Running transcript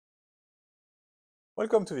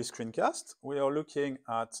Welcome to this screencast. We are looking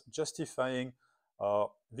at justifying our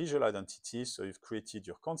visual identity. So you've created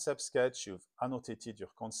your concept sketch, you've annotated your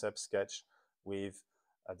concept sketch with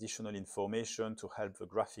additional information to help the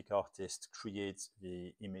graphic artist create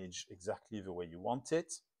the image exactly the way you want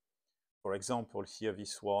it. For example, here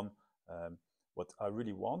this one, what I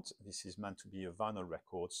really want, this is meant to be a vinyl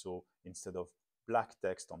record. So instead of black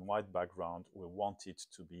text on white background, we want it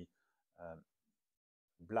to be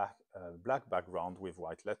black background with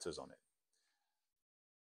white letters on it.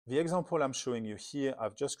 The example I'm showing you here,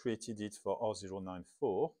 I've just created it for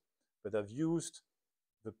R094, but I've used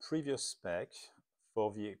the previous spec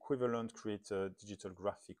for the equivalent Creator Digital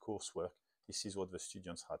Graphic coursework. This is what the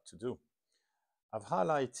students had to do. I've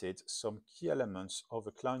highlighted some key elements of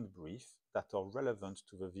a client brief that are relevant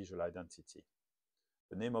to the visual identity.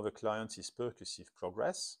 The name of the client is Percussive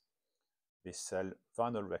Progress. They sell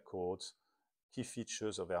vinyl records. Key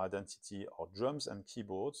features of their identity are drums and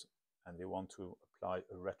keyboards, and they want to apply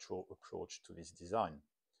a retro approach to this design.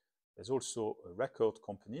 There's also a record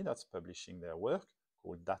company that's publishing their work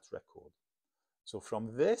called That Record. So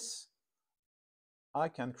from this, I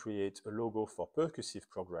can create a logo for Percussive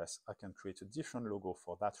Progress. I can create a different logo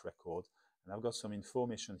for That Record, and I've got some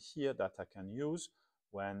information here that I can use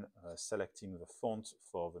when selecting the font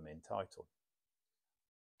for the main title.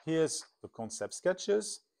 Here's the concept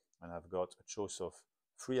sketches. And I've got a choice of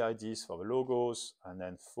 3 IDs for the logos, and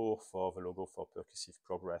then 4 for the logo for Percussive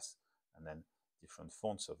Progress, and then different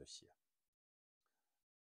fonts over here.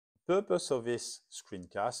 The purpose of this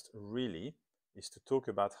screencast really is to talk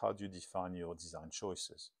about how do you define your design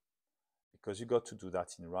choices, because you got to do that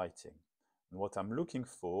in writing. And what I'm looking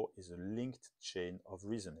for is a linked chain of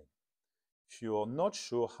reasoning. If you're not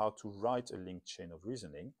sure how to write a linked chain of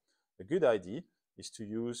reasoning, a good idea is to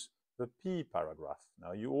use the P paragraph.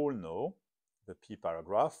 Now you all know the P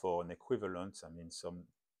paragraph or an equivalent. I mean,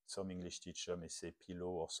 some English teacher may say pillow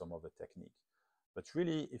or some other technique. But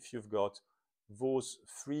really, if you've got those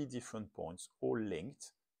 3 different points all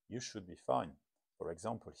linked, you should be fine. For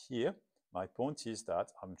example, here, my point is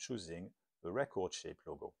that I'm choosing the record shape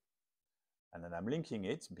logo. And then I'm linking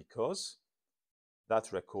it because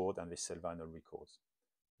That Record and they sell vinyl records.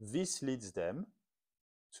 This leads them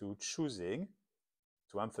to choosing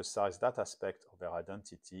to emphasize that aspect of their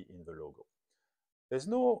identity in the logo. There's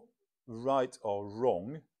no right or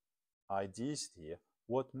wrong ideas here.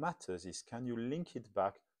 What matters is, can you link it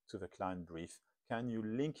back to the client brief? Can you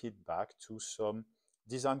link it back to some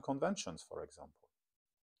design conventions, for example?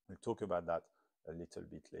 We'll talk about that a little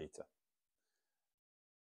bit later.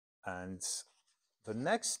 And the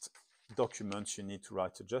next document you need to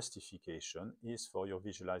write a justification is for your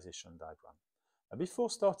visualization diagram. Now, before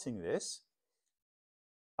starting this,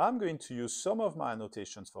 I'm going to use some of my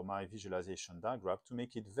annotations for my visualization diagram to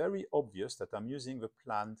make it very obvious that I'm using the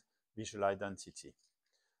planned visual identity.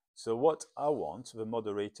 So what I want the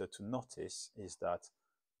moderator to notice is that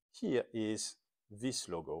here is this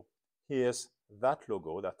logo, here's that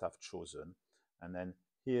logo that I've chosen, and then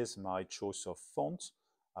here's my choice of font.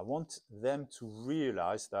 I want them to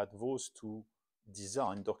realize that those 2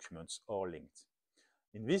 design documents are linked.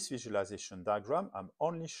 In this visualization diagram, I'm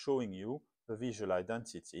only showing you the visual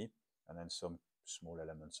identity and then some small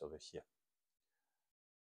elements over here.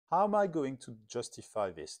 How am I going to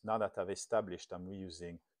justify this now that I've established I'm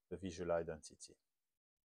reusing the visual identity?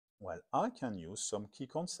 Well, I can use some key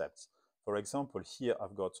concepts. For example, here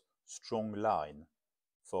I've got strong line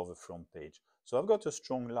for the front page. So I've got a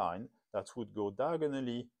strong line that would go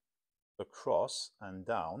diagonally across and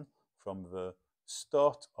down from the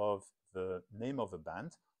start of the name of the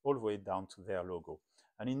band all the way down to their logo.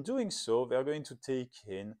 And in doing so, they're going to take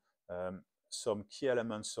in some key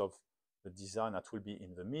elements of the design that will be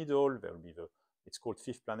in the middle. There will be it's called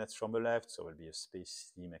 5th planets from the left, so there will be a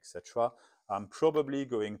space theme, etc. I'm probably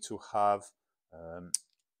going to have,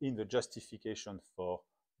 in the justification for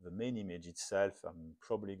the main image itself, I'm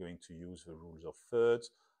probably going to use the rules of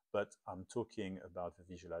thirds, but I'm talking about the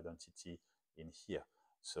visual identity in here.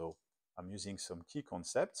 So I'm using some key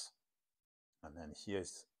concepts, and then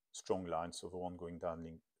here's strong line, so the one going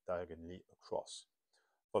diagonally across.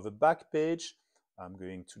 For the back page, I'm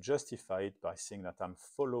going to justify it by saying that I'm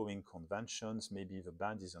following conventions. Maybe the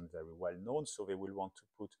band isn't very well known, so they will want to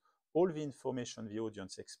put all the information the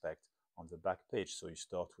audience expects on the back page. So you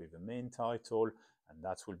start with the main title, and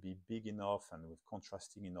that will be big enough and with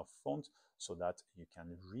contrasting enough font so that you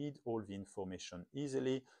can read all the information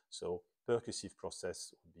easily. So Percussive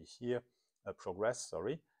Progress would be here,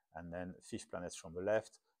 and then 5th planets from the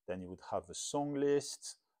left. Then you would have the song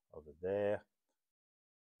list over there,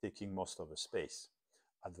 taking most of the space.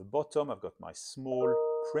 At the bottom, I've got my small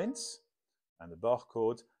prints, and the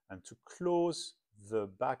barcode, and to close the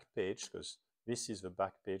back page, because this is the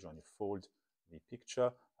back page when you fold the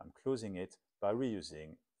picture, I'm closing it by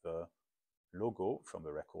reusing the logo from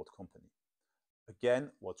the record company.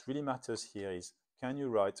 Again, what really matters here is, can you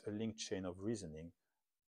write a linked chain of reasoning,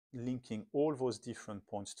 linking all those different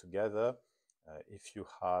points together? If you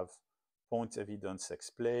have point, evidence,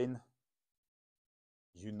 explain,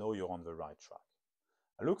 you know you're on the right track.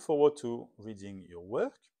 I look forward to reading your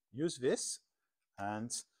work. Use this,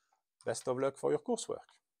 and best of luck for your coursework.